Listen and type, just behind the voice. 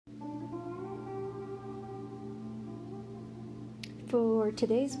For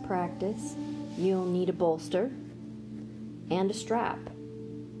today's practice, you'll need a bolster and a strap.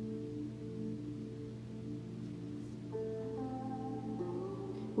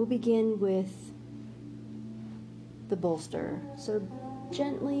 We'll begin with the bolster. So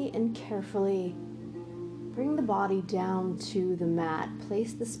gently and carefully bring the body down to the mat.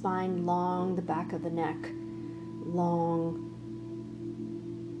 Place the spine long, the back of the neck long.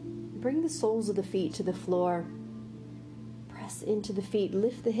 Bring the soles of the feet to the floor. Press into the feet,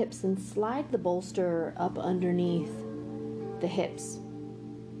 lift the hips, and slide the bolster up underneath the hips.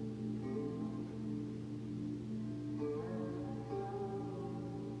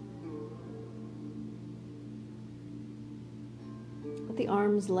 Let the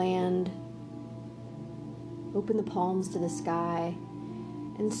arms land. Open the palms to the sky,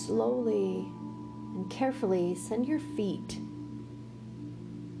 and slowly and carefully send your feet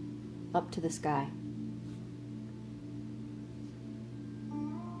up to the sky.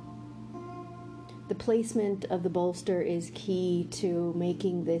 The placement of the bolster is key to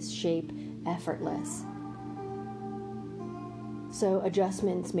making this shape effortless. So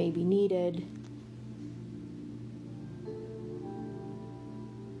adjustments may be needed.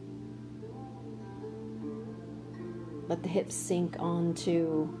 Let the hips sink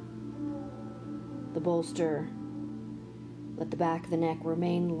onto the bolster. Let the back of the neck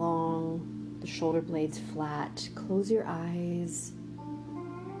remain long, the shoulder blades flat. Close your eyes.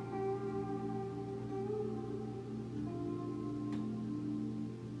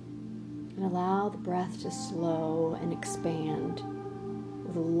 And allow the breath to slow and expand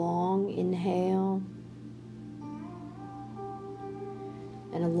with a long inhale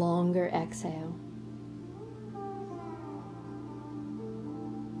and a longer exhale.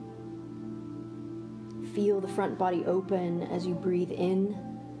 Feel the front body open as you breathe in,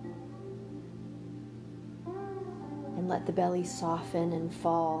 and let the belly soften and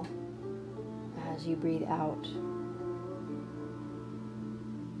fall as you breathe out.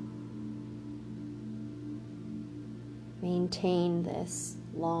 Maintain this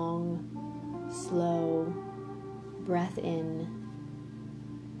long, slow breath in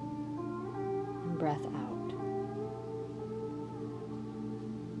and breath out.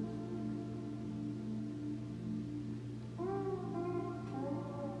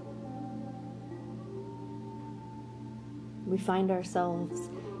 We find ourselves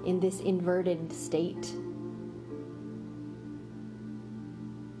in this inverted state,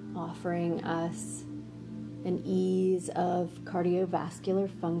 offering us an ease of cardiovascular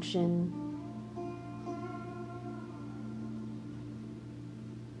function,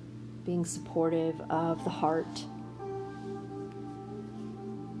 being supportive of the heart.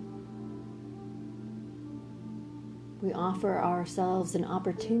 We offer ourselves an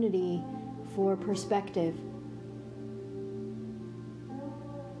opportunity for perspective.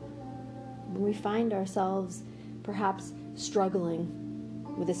 When we find ourselves perhaps struggling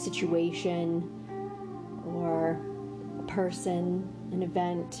with a situation or a person, an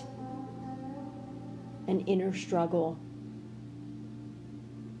event, an inner struggle,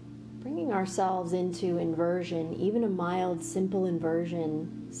 bringing ourselves into inversion, even a mild, simple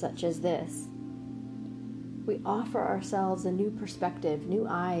inversion such as this, we offer ourselves a new perspective, new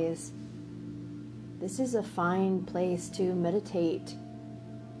eyes. This is a fine place to meditate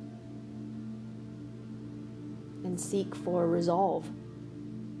and seek for resolve.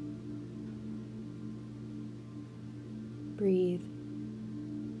 Breathe.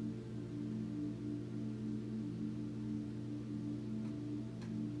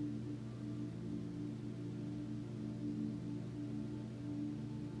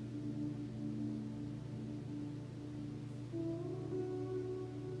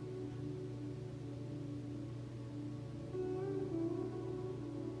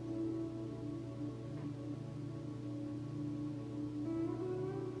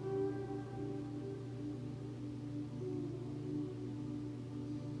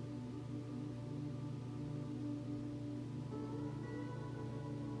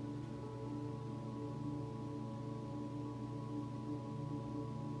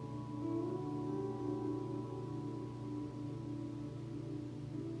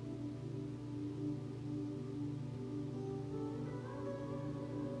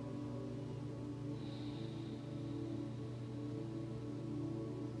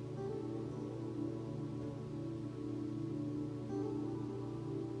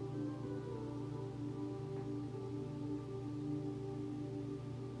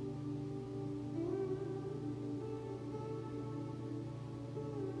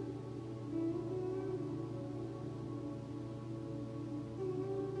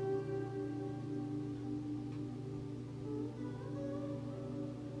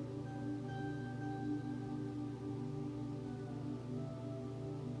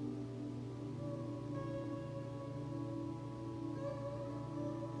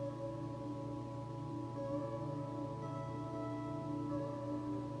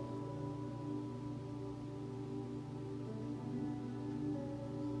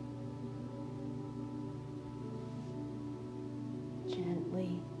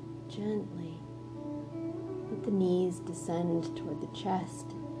 belly gently. Let the knees descend toward the chest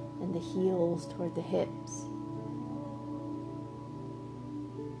and the heels toward the hips.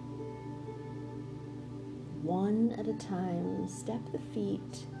 One at a time, step the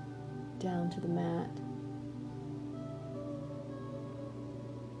feet down to the mat.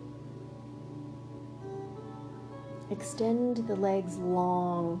 Extend the legs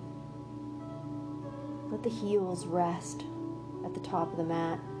long. Let the heels rest at the top of the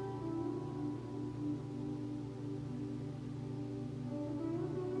mat.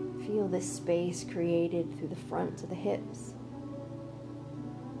 Feel this space created through the front of the hips.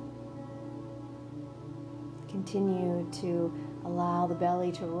 Continue to allow the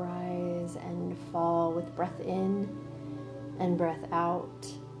belly to rise and fall with breath in and breath out.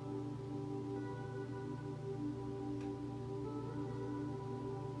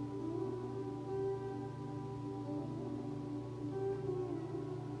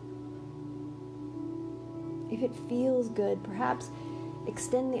 If it feels good, perhaps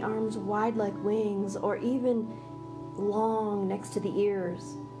extend the arms wide like wings or even long next to the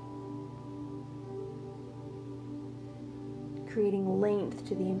ears, creating length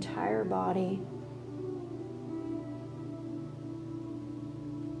to the entire body.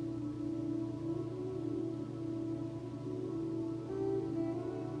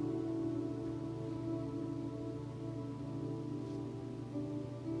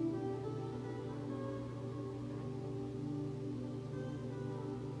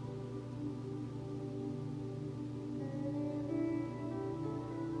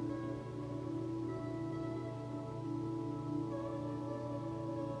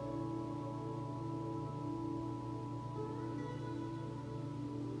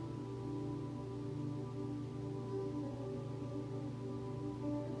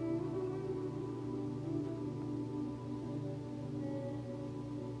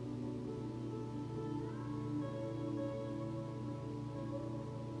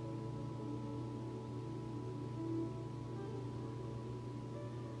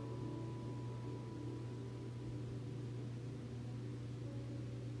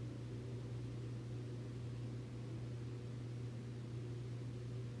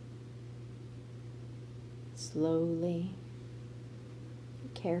 Slowly,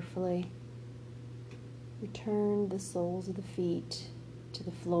 carefully, return the soles of the feet to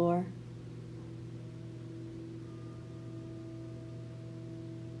the floor.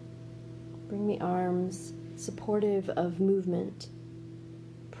 Bring the arms supportive of movement.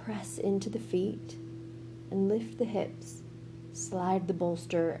 Press into the feet and lift the hips. Slide the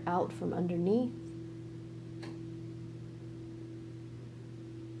bolster out from underneath.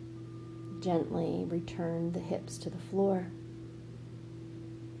 Gently return the hips to the floor.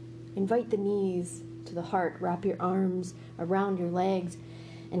 Invite the knees to the heart. Wrap your arms around your legs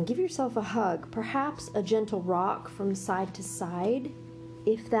and give yourself a hug. Perhaps a gentle rock from side to side,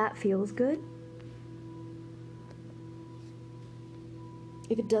 if that feels good.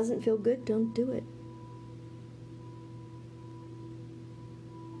 If it doesn't feel good, don't do it.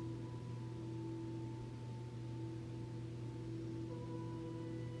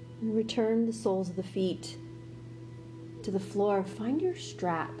 And return the soles of the feet to the floor. Find your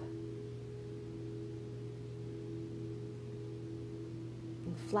strap.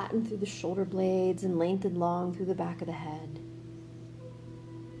 And flatten through the shoulder blades and lengthen long through the back of the head.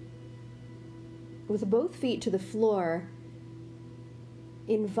 With both feet to the floor,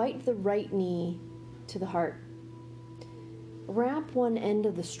 invite the right knee to the heart. Wrap one end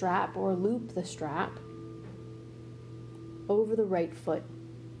of the strap or loop the strap over the right foot.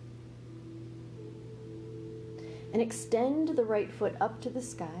 And extend the right foot up to the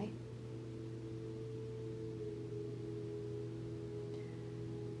sky.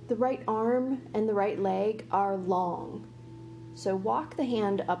 The right arm and the right leg are long. So walk the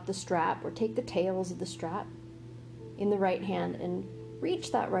hand up the strap or take the tails of the strap in the right hand and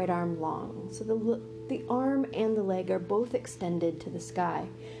reach that right arm long. So the arm and the leg are both extended to the sky.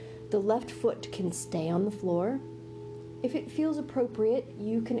 The left foot can stay on the floor. If it feels appropriate,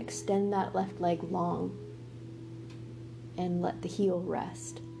 you can extend that left leg long and let the heel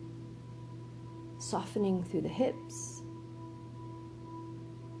rest. Softening through the hips.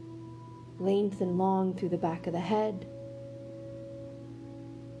 Lengthen long through the back of the head.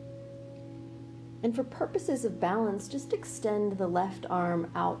 And for purposes of balance, just extend the left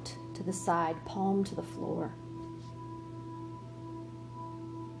arm out to the side, palm to the floor.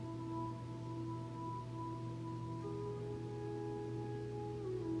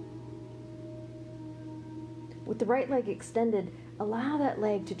 With the right leg extended, allow that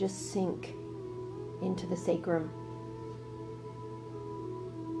leg to just sink into the sacrum.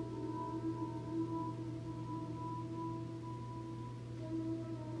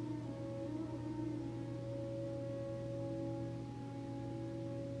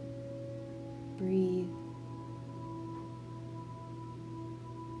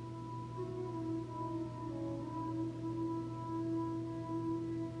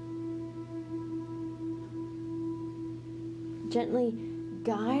 Gently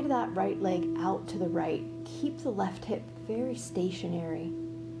guide that right leg out to the right. Keep the left hip very stationary.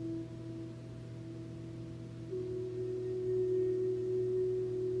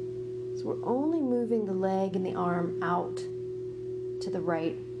 So we're only moving the leg and the arm out to the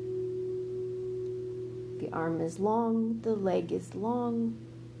right. The arm is long, the leg is long,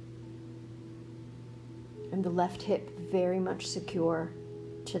 and the left hip very much secure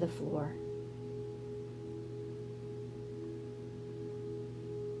to the floor.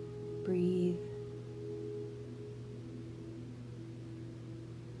 Breathe.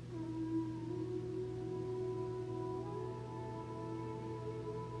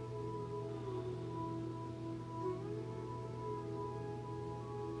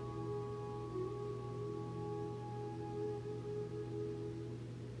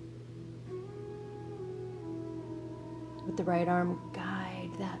 With the right arm,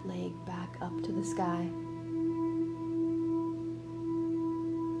 guide that leg back up to the sky.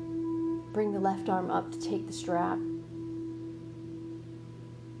 Bring the left arm up to take the strap.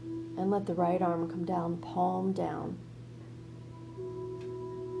 And let the right arm come down, palm down.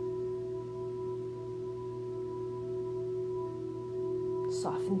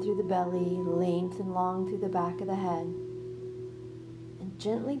 Soften through the belly, lengthen long through the back of the head. And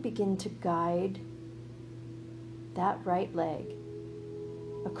gently begin to guide that right leg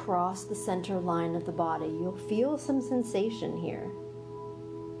across the center line of the body. You'll feel some sensation here.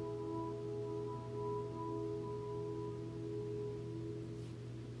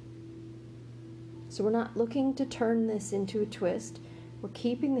 So we're not looking to turn this into a twist. We're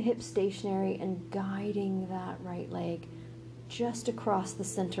keeping the hips stationary and guiding that right leg just across the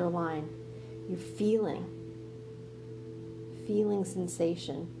center line. You're feeling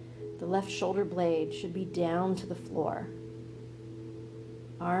sensation. The left shoulder blade should be down to the floor.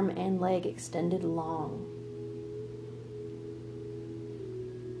 Arm and leg extended long.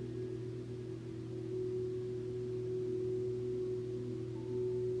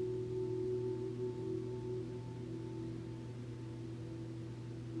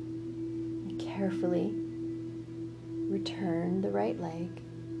 And carefully return the right leg.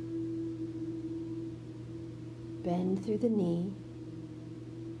 Bend through the knee.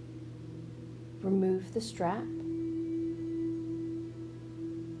 Remove the strap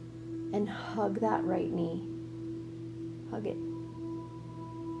and hug that right knee. Hug it.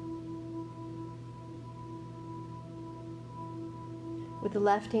 With the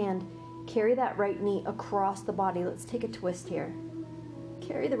left hand, carry that right knee across the body. Let's take a twist here.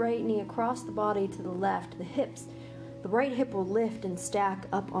 Carry the right knee across the body to the left. The hips, the right hip will lift and stack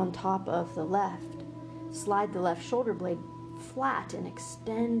up on top of the left. Slide the left shoulder blade flat and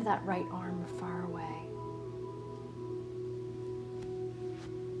extend that right arm far away.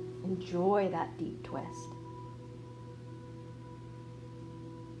 Enjoy that deep twist.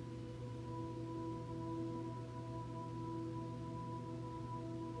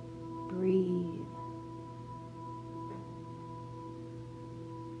 Breathe.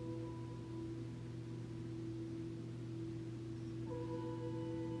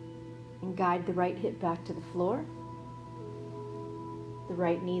 And guide the right hip back to the floor. The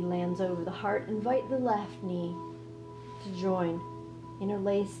right knee lands over the heart. Invite the left knee to join.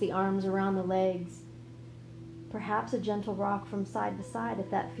 Interlace the arms around the legs. Perhaps a gentle rock from side to side if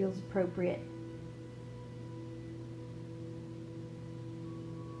that feels appropriate.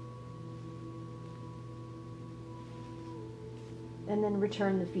 And then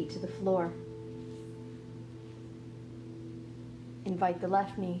return the feet to the floor. Invite the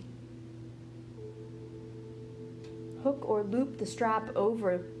left knee. Hook or loop the strap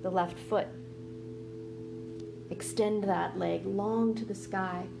over the left foot. Extend that leg long to the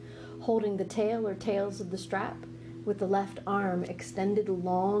sky, holding the tail or tails of the strap with the left arm extended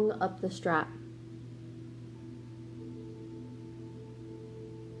long up the strap.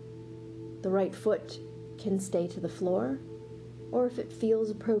 The right foot can stay to the floor, or if it feels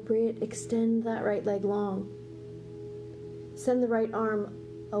appropriate, extend that right leg long. Send the right arm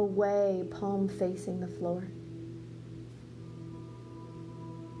away, palm facing the floor.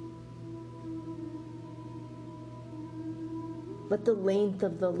 Let the length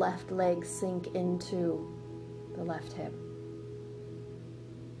of the left leg sink into the left hip.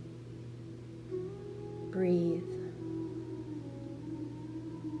 Breathe.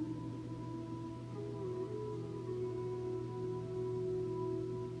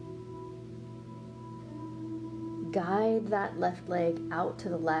 Guide that left leg out to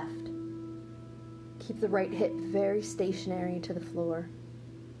the left. Keep the right hip very stationary to the floor.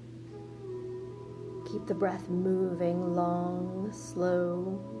 Keep the breath moving, long,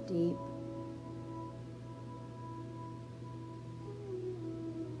 slow, deep.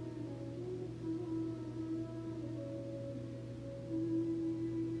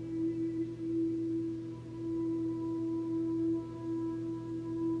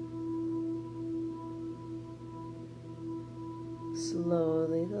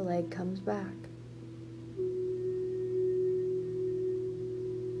 leg comes back.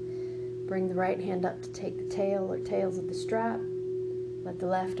 Bring the right hand up to take the tail or tails of the strap. Let the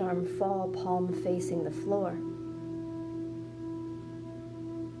left arm fall, palm facing the floor.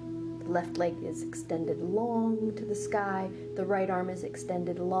 The left leg is extended long to the sky. The right arm is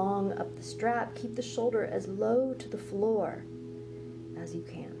extended long up the strap. Keep the shoulder as low to the floor as you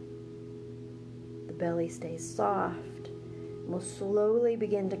can. The belly stays soft. We'll slowly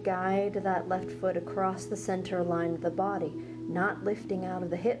begin to guide that left foot across the center line of the body, not lifting out of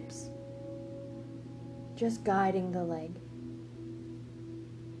the hips, just guiding the leg.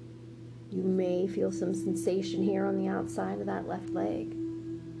 You may feel some sensation here on the outside of that left leg.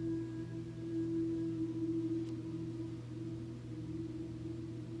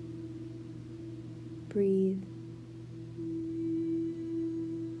 Breathe.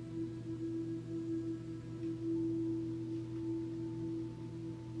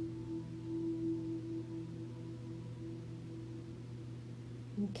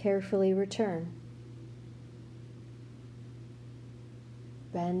 And carefully return.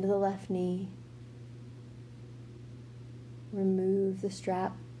 Bend the left knee. Remove the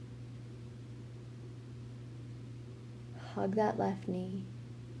strap. Hug that left knee.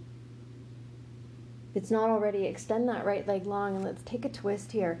 If it's not already, extend that right leg long, and let's take a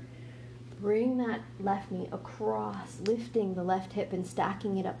twist here. Bring that left knee across, lifting the left hip and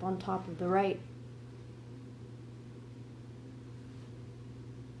stacking it up on top of the right.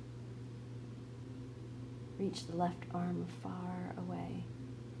 Reach the left arm far away.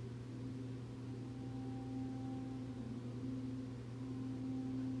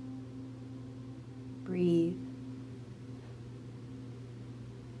 Breathe.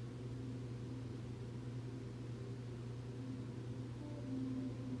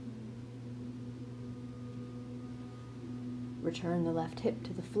 Return the left hip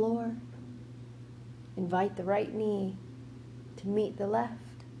to the floor. Invite the right knee to meet the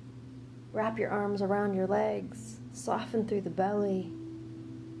left. Wrap your arms around your legs. Soften through the belly.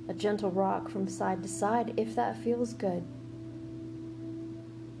 A gentle rock from side to side if that feels good.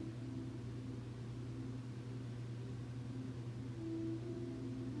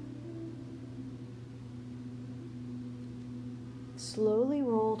 Slowly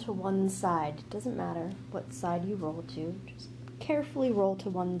roll to one side. It doesn't matter what side you roll to. Just carefully roll to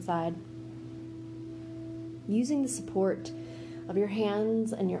one side. Using the support of your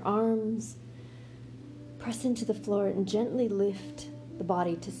hands and your arms, press into the floor and gently lift the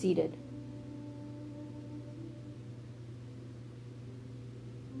body to seated.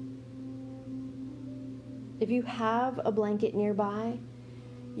 If you have a blanket nearby,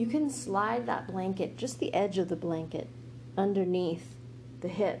 you can slide that blanket, just the edge of the blanket, underneath the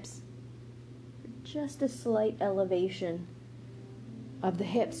hips. Just a slight elevation of the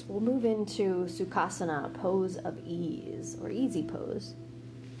hips. We'll move into Sukhasana, a pose of ease, or easy pose.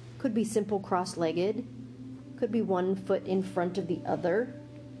 Could be simple cross-legged. Could be one foot in front of the other.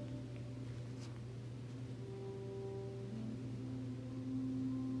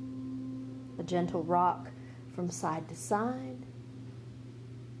 A gentle rock from side to side.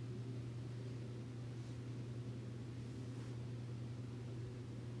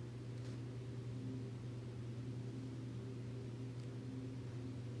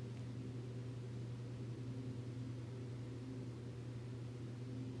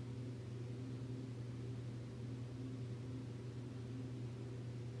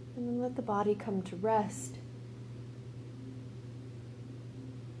 And then let the body come to rest.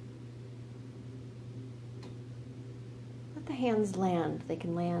 Let the hands land. They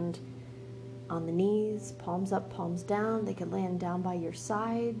can land on the knees, palms up, palms down. They can land down by your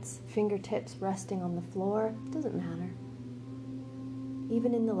sides, fingertips resting on the floor. It doesn't matter.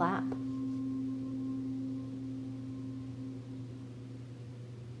 Even in the lap.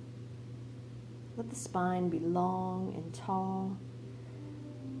 Let the spine be long and tall.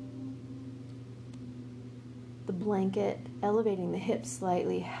 The blanket, elevating the hips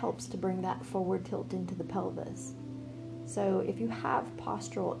slightly, helps to bring that forward tilt into the pelvis. So if you have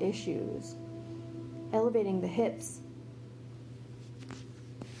postural issues, elevating the hips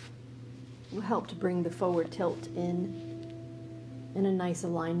will help to bring the forward tilt in a nice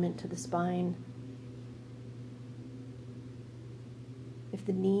alignment to the spine. If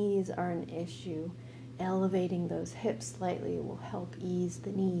the knees are an issue, elevating those hips slightly will help ease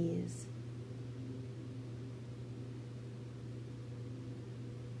the knees.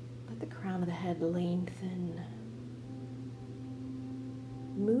 Let the crown of the head lengthen.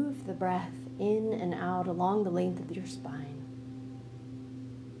 Move the breath in and out along the length of your spine.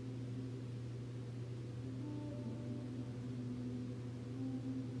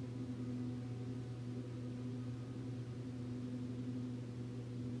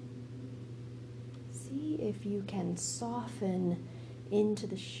 if you can soften into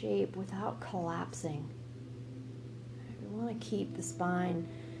the shape without collapsing. We want to keep the spine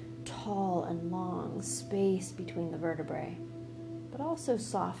tall and long, space between the vertebrae, but also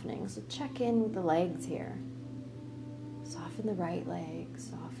softening. So check in with the legs here. Soften the right leg,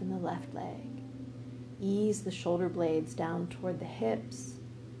 soften the left leg. Ease the shoulder blades down toward the hips.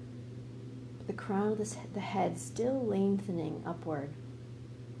 The crown of the head still lengthening upward.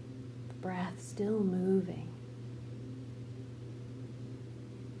 The breath still moving.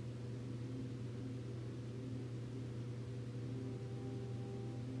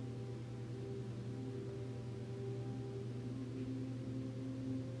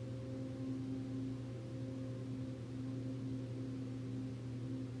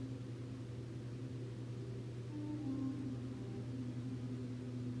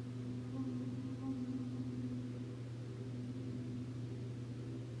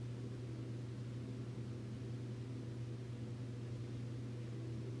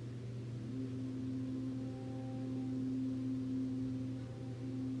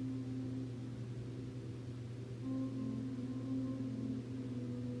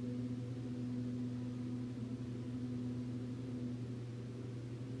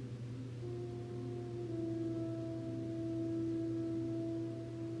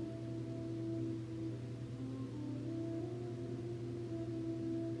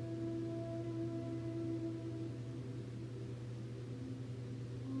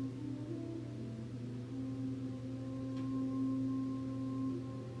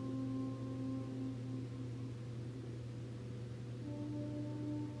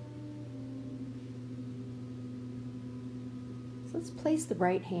 So let's place the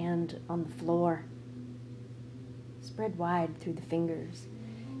right hand on the floor. Spread wide through the fingers.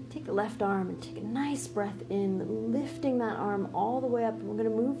 Take the left arm and take a nice breath in, lifting that arm all the way up. And we're going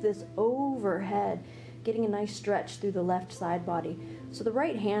to move this overhead, getting a nice stretch through the left side body. So the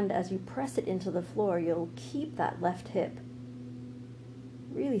right hand, as you press it into the floor, you'll keep that left hip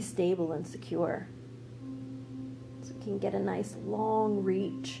really stable and secure. So you can get a nice long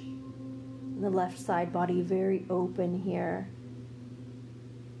reach. And the left side body very open here.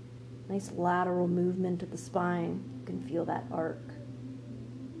 Nice lateral movement of the spine. You can feel that arc.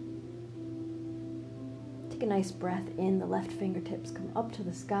 Take a nice breath in. The left fingertips come up to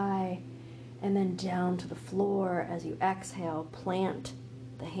the sky and then down to the floor. As you exhale, plant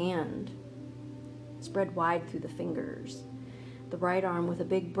the hand. Spread wide through the fingers. The right arm with a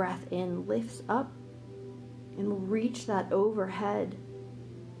big breath in lifts up and will reach that overhead.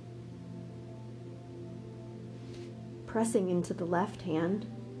 Pressing into the left hand.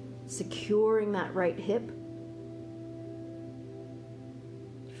 Securing that right hip,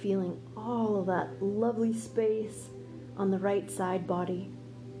 feeling all of that lovely space on the right side body,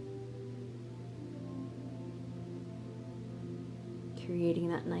 creating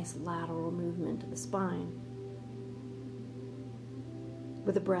that nice lateral movement of the spine.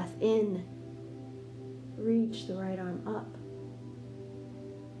 With a breath in, reach the right arm up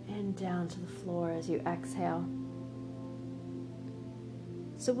and down to the floor as you exhale.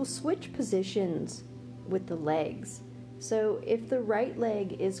 So we'll switch positions with the legs. So if the right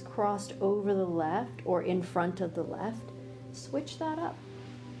leg is crossed over the left or in front of the left, switch that up.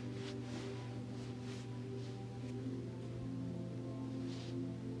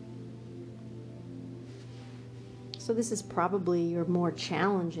 So this is probably your more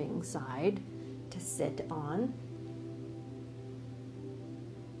challenging side to sit on.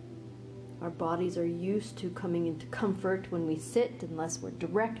 Our bodies are used to coming into comfort when we sit unless we're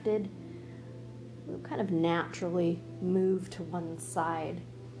directed. We'll kind of naturally move to one side.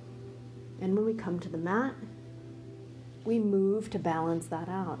 And when we come to the mat, we move to balance that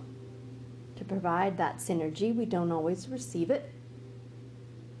out. To provide that synergy, we don't always receive it,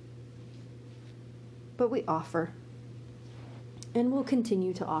 but we offer. And we'll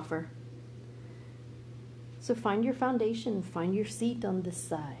continue to offer. So find your foundation, find your seat on this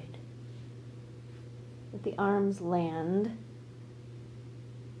side. Let the arms land,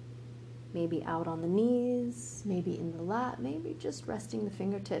 maybe out on the knees, maybe in the lap, maybe just resting the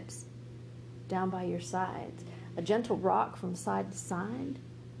fingertips down by your sides. A gentle rock from side to side,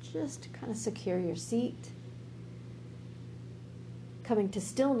 just to kind of secure your seat. Coming to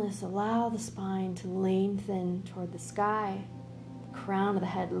stillness, allow the spine to lengthen toward the sky, the crown of the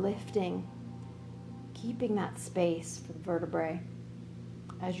head lifting, keeping that space for the vertebrae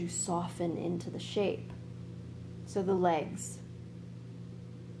as you soften into the shape. So the legs.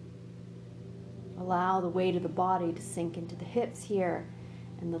 Allow the weight of the body to sink into the hips here,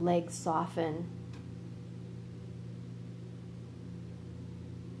 and the legs soften.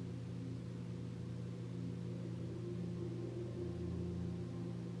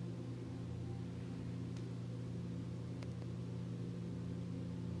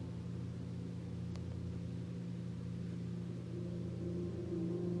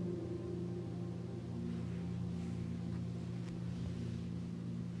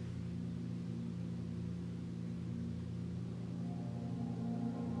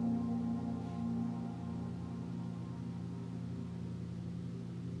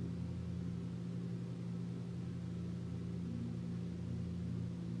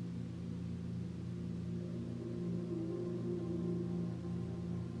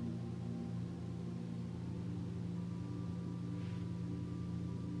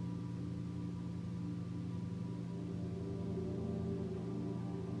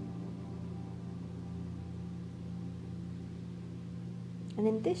 And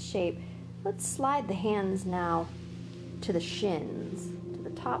in this shape, let's slide the hands now to the shins, to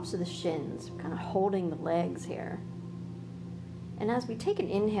the tops of the shins, kind of holding the legs here. And as we take an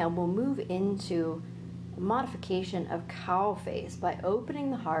inhale, we'll move into a modification of cow face by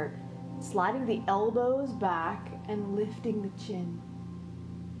opening the heart, sliding the elbows back, and lifting the chin.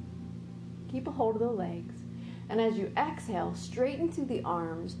 Keep a hold of the legs. And as you exhale, straighten through the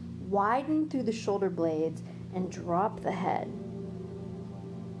arms, widen through the shoulder blades, and drop the head.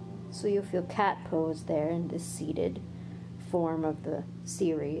 So you'll feel cat pose there in this seated form of the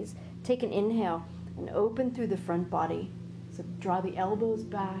series. Take an inhale and open through the front body. So draw the elbows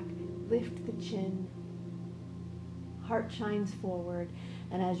back, lift the chin, heart shines forward.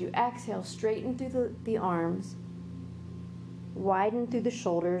 And as you exhale, straighten through the arms, widen through the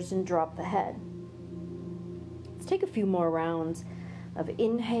shoulders, and drop the head. Let's take a few more rounds of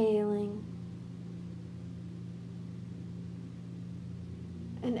inhaling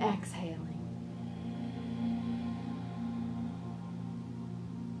and exhaling.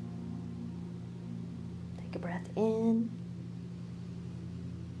 Take a breath in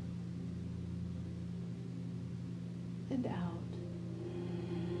and out.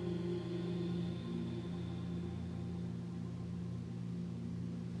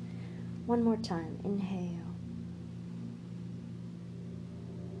 One more time. Inhale.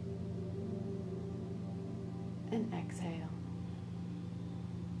 And exhale.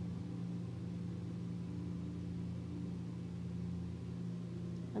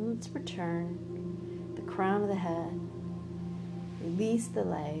 And let's return the crown of the head. Release the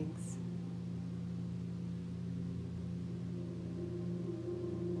legs.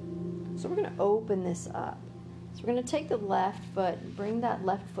 So we're going to open this up. So we're going to take the left foot, bring that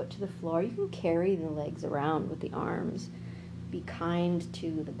left foot to the floor. You can carry the legs around with the arms. Be kind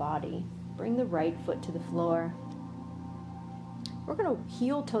to the body. Bring the right foot to the floor. We're going to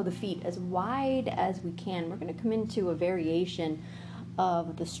heel toe the feet as wide as we can. We're going to come into a variation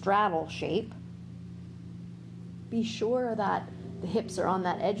of the straddle shape. Be sure that the hips are on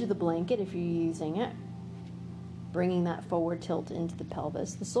that edge of the blanket if you're using it. Bringing that forward tilt into the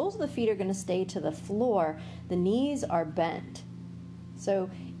pelvis. The soles of the feet are going to stay to the floor. The knees are bent. So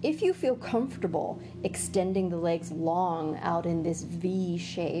if you feel comfortable extending the legs long out in this V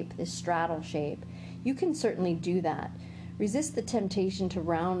shape, this straddle shape, you can certainly do that. Resist the temptation to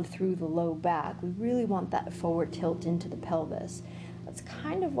round through the low back. We really want that forward tilt into the pelvis. That's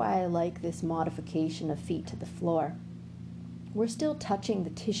kind of why I like this modification of feet to the floor. We're still touching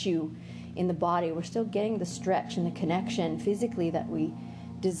the tissue in the body. We're still getting the stretch and the connection physically that we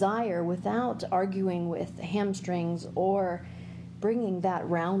desire without arguing with the hamstrings or bringing that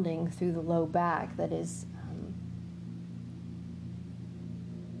rounding through the low back that is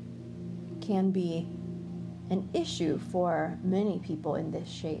can be an issue for many people in this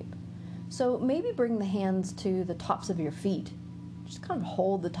shape. So maybe bring the hands to the tops of your feet. Just kind of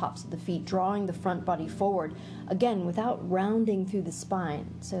hold the tops of the feet, drawing the front body forward, again, without rounding through the spine.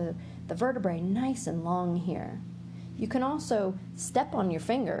 So the vertebrae nice and long here. You can also step on your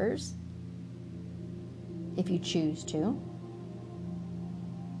fingers if you choose to.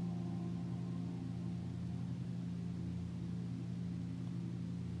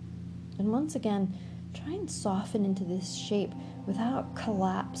 And once again, try and soften into this shape without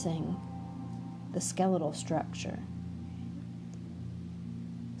collapsing the skeletal structure.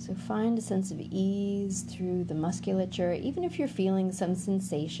 So find a sense of ease through the musculature, even if you're feeling some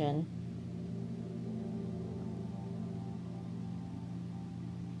sensation.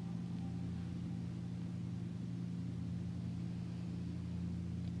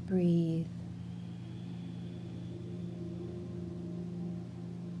 Breathe.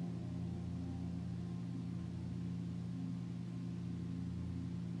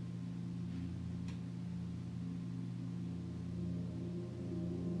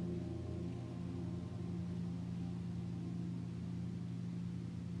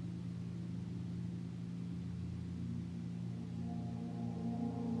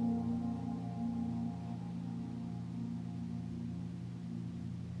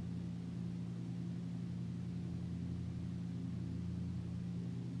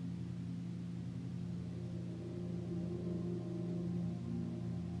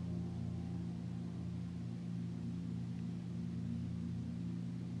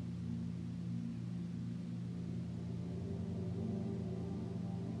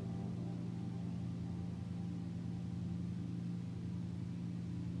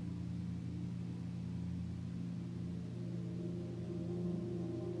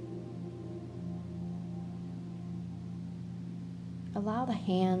 Allow the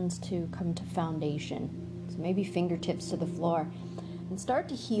hands to come to foundation. So maybe fingertips to the floor. And start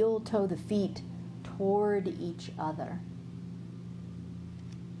to heel toe the feet toward each other.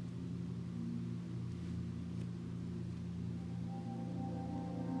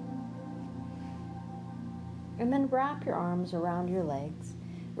 And then wrap your arms around your legs.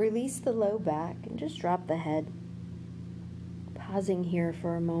 Release the low back and just drop the head. Pausing here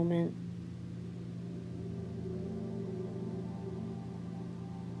for a moment.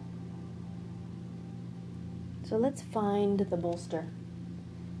 So let's find the bolster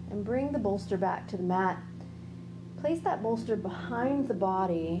and bring the bolster back to the mat. Place that bolster behind the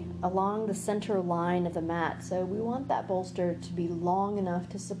body along the center line of the mat. So we want that bolster to be long enough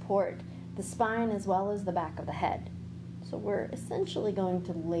to support the spine as well as the back of the head. So we're essentially going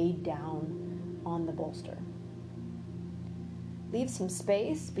to lay down on the bolster. Leave some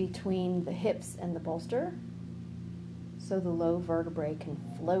space between the hips and the bolster so the low vertebrae can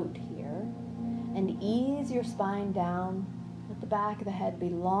float here. And ease your spine down. Let the back of the head be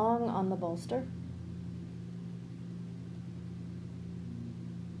long on the bolster.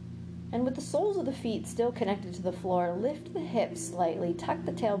 And with the soles of the feet still connected to the floor, lift the hips slightly, tuck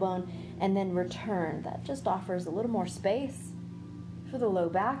the tailbone, and then return. That just offers a little more space for the low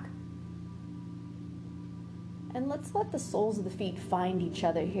back. And let's let the soles of the feet find each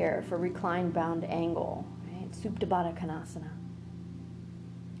other here for reclined bound angle, right? Supta Baddha Konasana.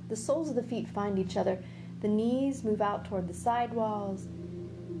 The soles of the feet find each other. The knees move out toward the side walls,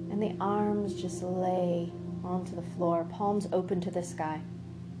 and the arms just lay onto the floor, palms open to the sky.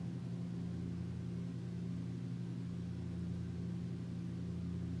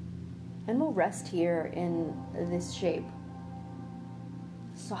 And we'll rest here in this shape,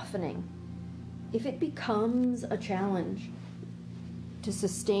 softening. If it becomes a challenge to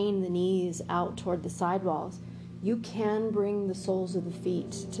sustain the knees out toward the side walls, you can bring the soles of the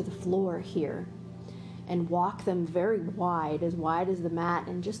feet to the floor here and walk them very wide as the mat,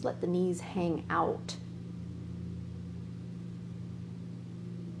 and just let the knees hang out.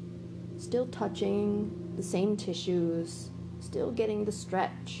 Still touching the same tissues, still getting the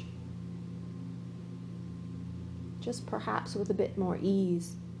stretch, just perhaps with a bit more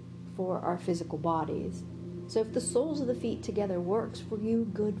ease for our physical bodies. So if the soles of the feet together works for you,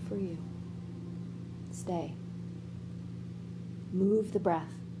 good for you. Stay. Move the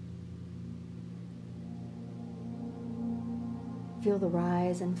breath. Feel the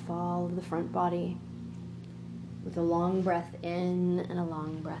rise and fall of the front body with a long breath in and a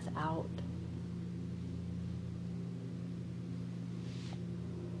long breath out.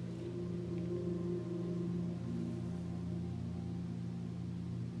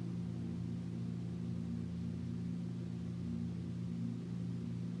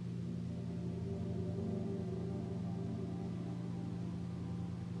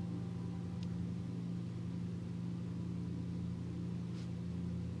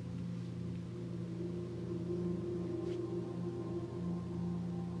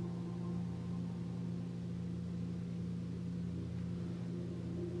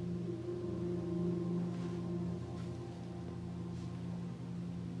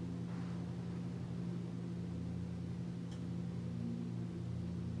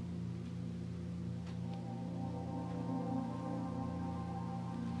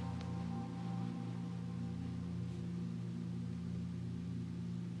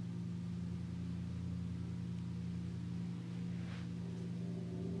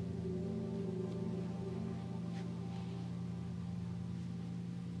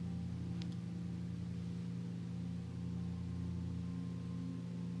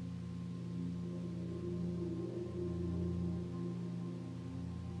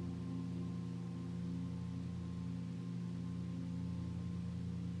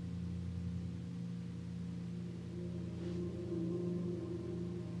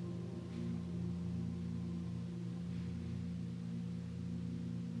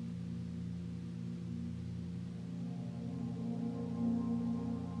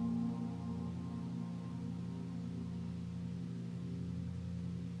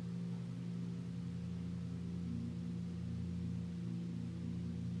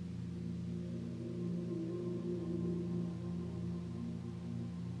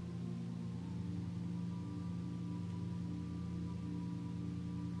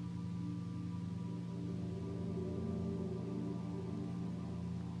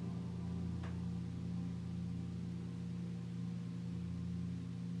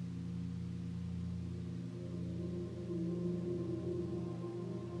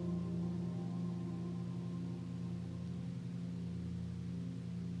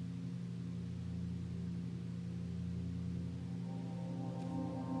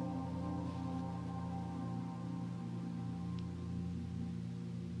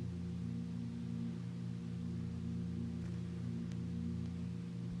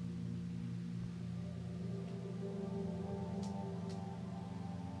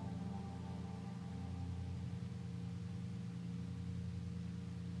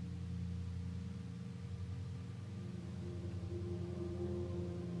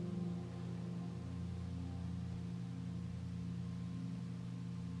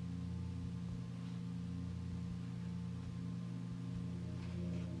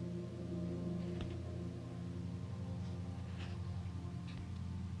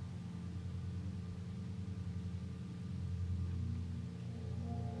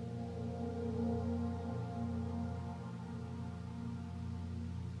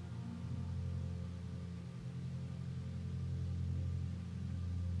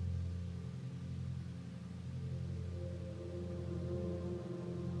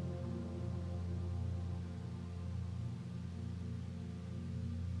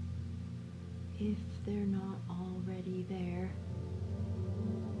 they're not already there.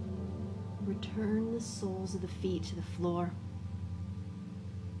 Return the soles of the feet to the floor.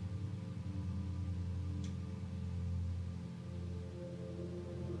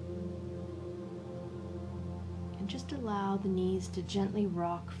 And just allow the knees to gently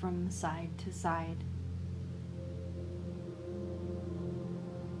rock from side to side.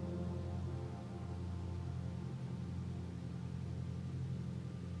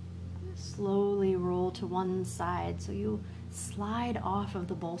 Slowly roll to one side so you slide off of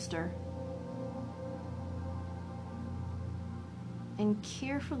the bolster. And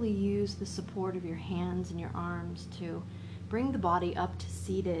carefully use the support of your hands and your arms to bring the body up to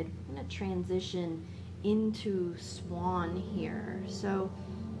seated. We're going to transition into swan here. So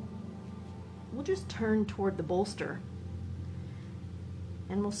we'll just turn toward the bolster.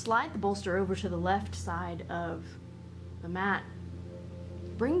 And we'll slide the bolster over to the left side of the mat.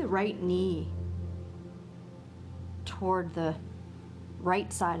 Bring the right knee toward the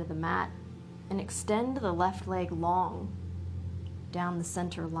right side of the mat and extend the left leg long down the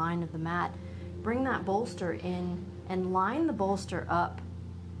center line of the mat. Bring that bolster in and line the bolster up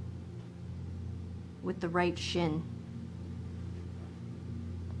with the right shin.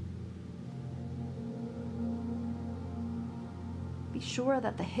 Be sure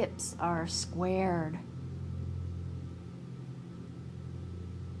that the hips are squared.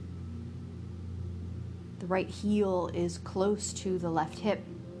 The right heel is close to the left hip.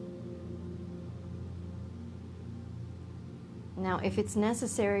 Now, if it's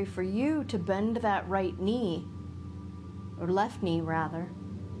necessary for you to bend that right knee, or left knee rather,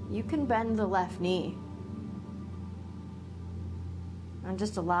 you can bend the left knee. And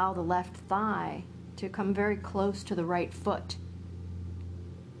just allow the left thigh to come very close to the right foot.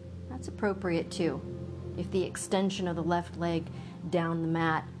 That's appropriate too, if the extension of the left leg down the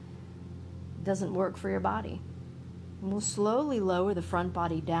mat doesn't work for your body. And we'll slowly lower the front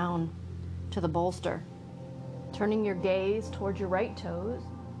body down to the bolster, turning your gaze towards your right toes.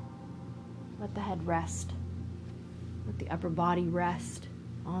 Let the head rest. Let the upper body rest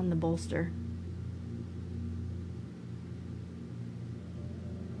on the bolster.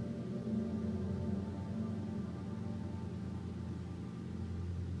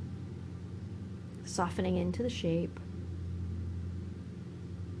 Softening into the shape.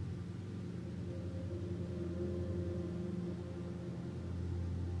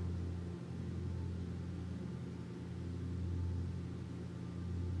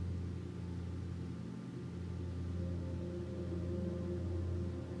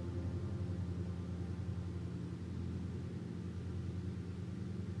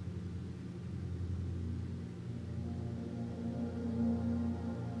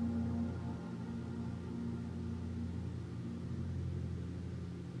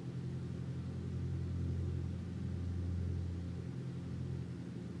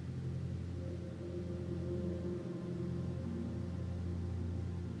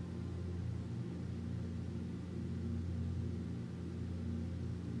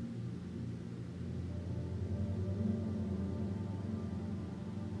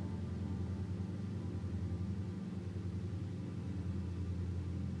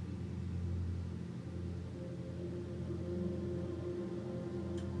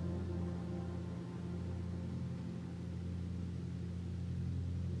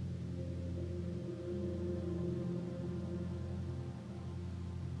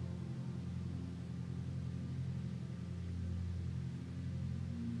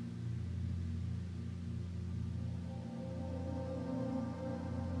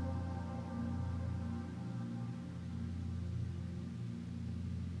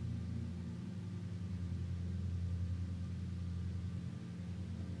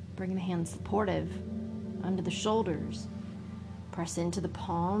 Bring the hands supportive under the shoulders. Press into the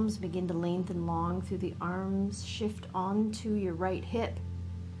palms, begin to lengthen long through the arms, shift onto your right hip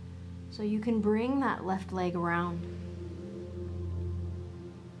so you can bring that left leg around.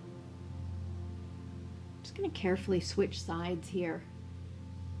 Just going to carefully switch sides here.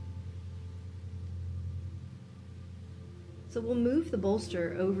 So we'll move the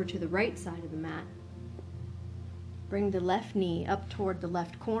bolster over to the right side of the mat. Bring the left knee up toward the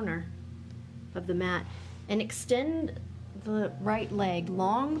left corner of the mat and extend the right leg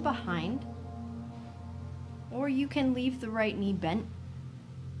long behind, or you can leave the right knee bent.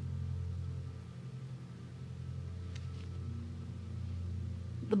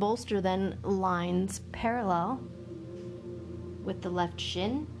 The bolster then lines parallel with the left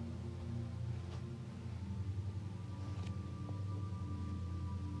shin.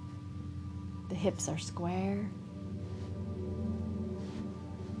 The hips are square.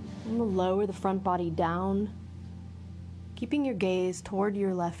 I'm going to lower the front body down, keeping your gaze toward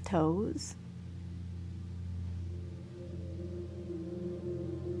your left toes.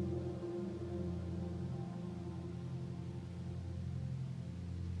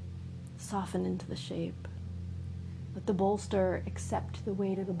 Soften into the shape. Let the bolster accept the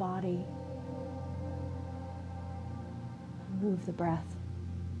weight of the body. Move the breath.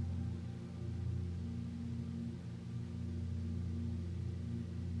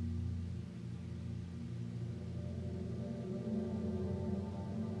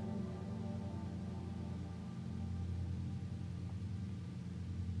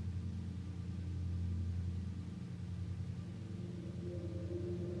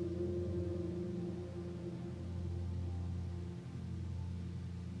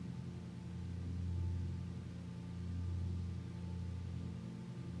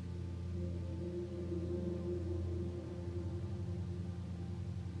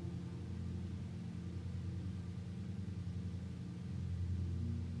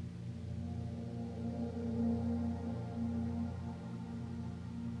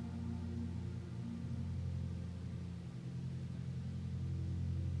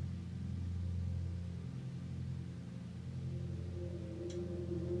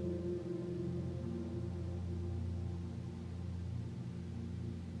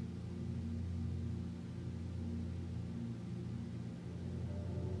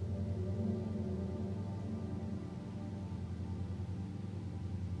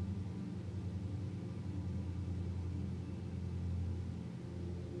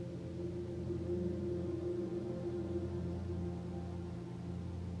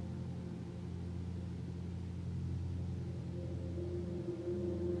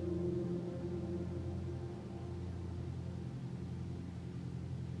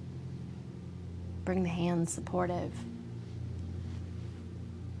 Bring the hands supportive.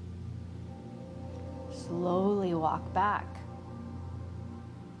 Slowly walk back.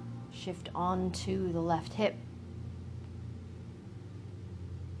 Shift onto the left hip.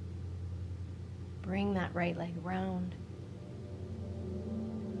 Bring that right leg around.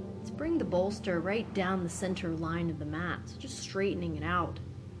 Let's bring the bolster right down the center line of the mat, so just straightening it out.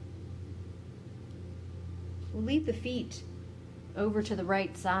 We'll leave the feet over to the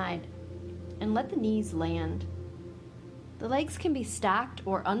right side and let the knees land. The legs can be stacked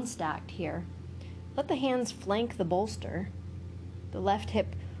or unstacked here. Let the hands flank the bolster. The left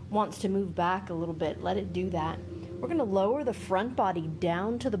hip wants to move back a little bit. Let it do that. We're going to lower the front body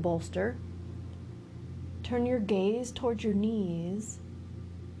down to the bolster. Turn your gaze towards your knees.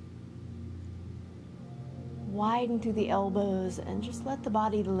 Widen through the elbows and just let the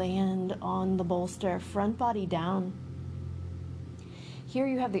body land on the bolster, front body down. Here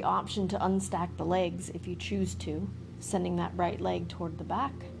you have the option to unstack the legs if you choose to, sending that right leg toward the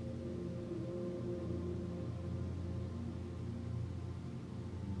back.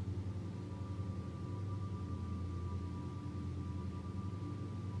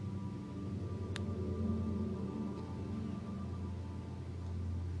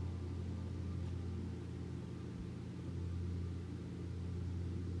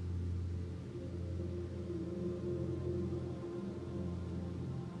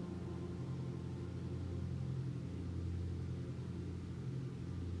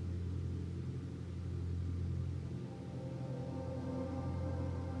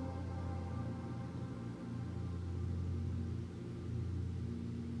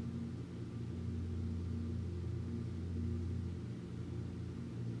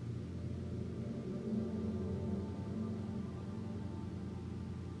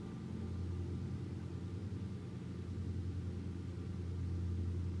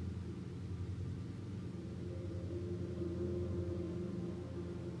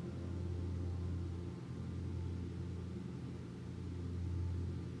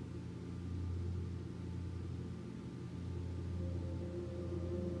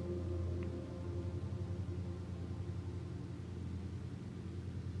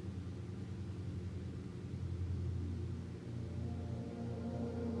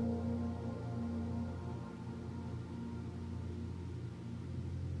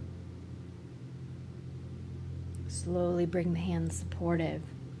 Slowly bring the hands supportive.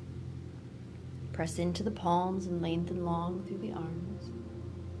 Press into the palms and lengthen long through the arms.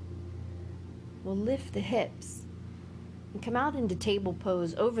 We'll lift the hips and come out into table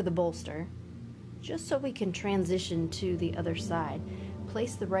pose over the bolster, just so we can transition to the other side.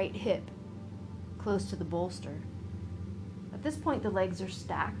 Place the right hip close to the bolster. At this point, the legs are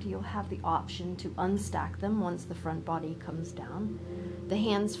stacked. You'll have the option to unstack them once the front body comes down. The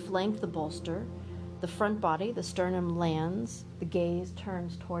hands flank the bolster. The front body, the sternum lands, the gaze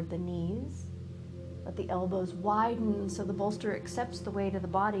turns toward the knees. Let the elbows widen so the bolster accepts the weight of the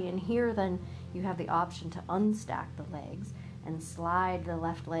body. And here then you have the option to unstack the legs and slide the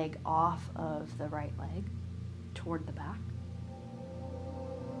left leg off of the right leg toward the back.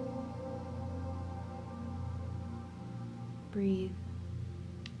 Breathe.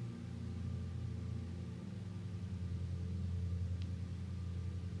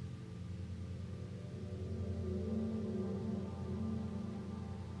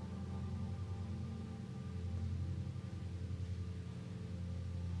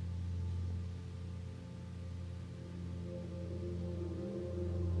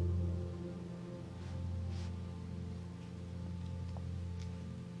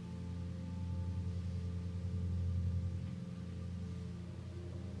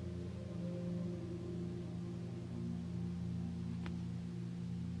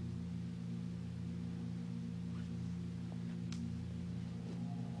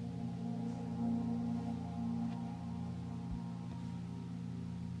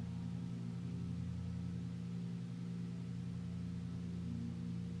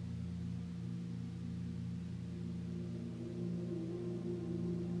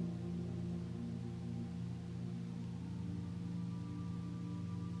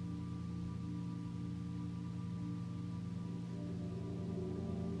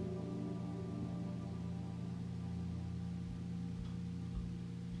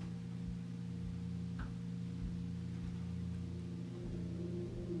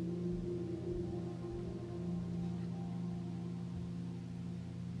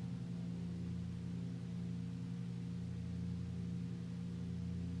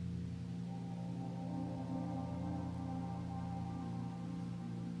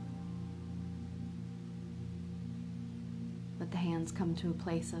 Let the hands come to a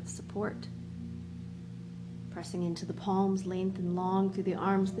place of support. Pressing into the palms, lengthen long through the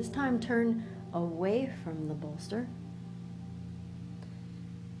arms. This time turn away from the bolster.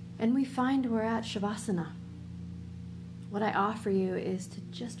 And we find we're at Shavasana. What I offer you is to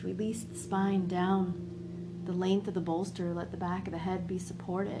just release the spine down the length of the bolster. Let the back of the head be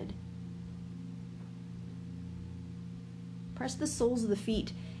supported. Press the soles of the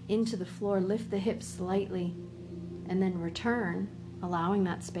feet into the floor. Lift the hips slightly. And then return, allowing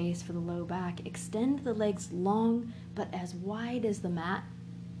that space for the low back. Extend the legs long, but as wide as the mat.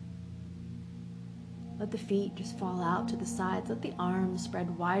 Let the feet just fall out to the sides. Let the arms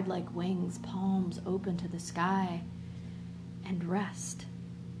spread wide like wings, palms open to the sky. And rest.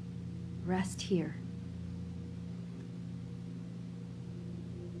 Rest here.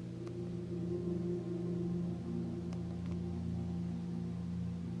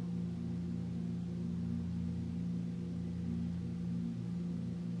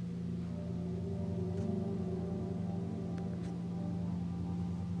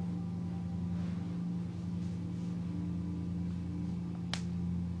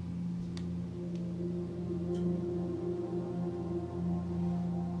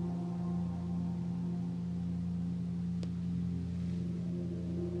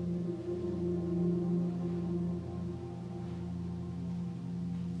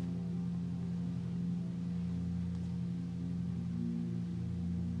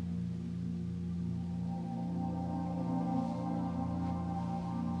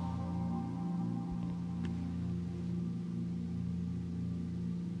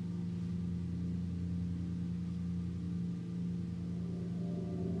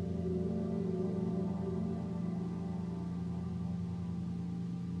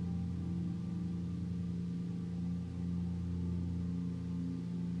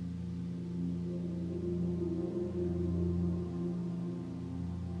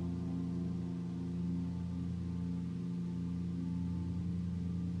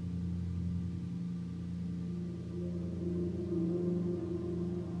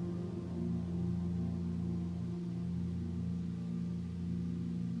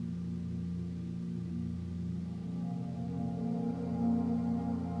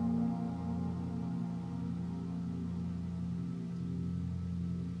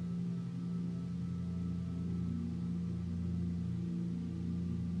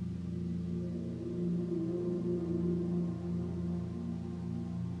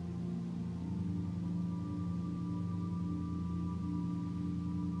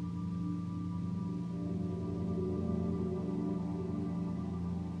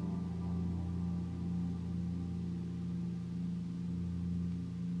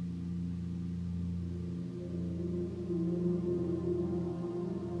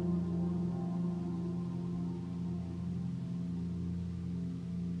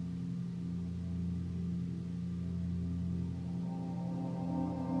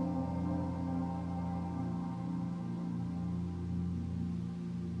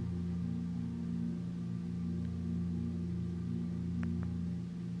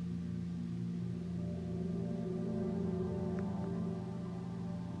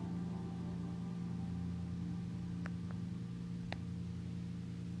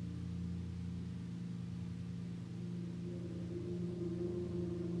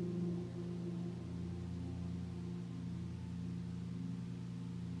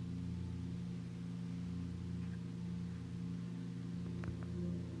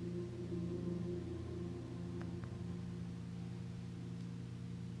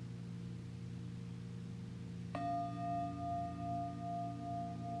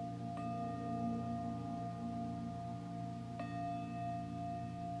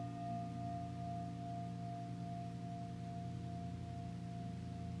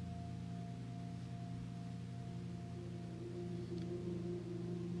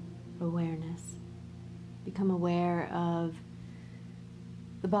 Become aware of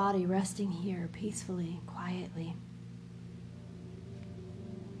the body resting here peacefully, quietly.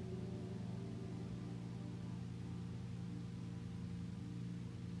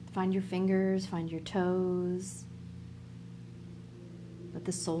 Find your fingers, find your toes. Let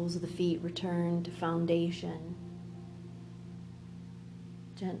the soles of the feet return to foundation.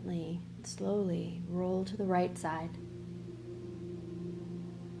 Gently, slowly roll to the right side.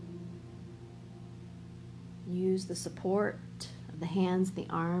 Use the support of the hands and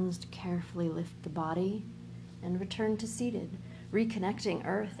the arms to carefully lift the body and return to seated, reconnecting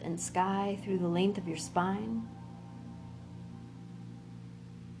earth and sky through the length of your spine.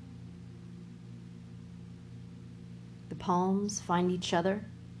 The palms find each other.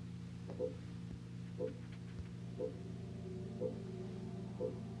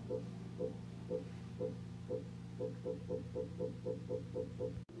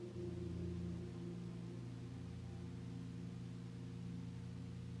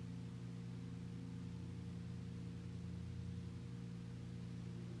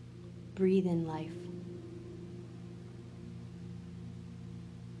 Breathe in life.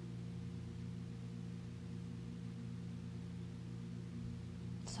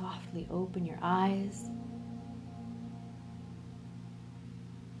 Softly open your eyes.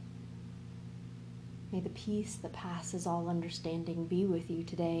 May the peace that passes all understanding be with you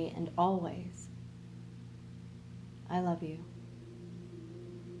today and always. I love you.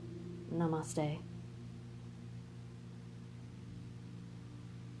 Namaste.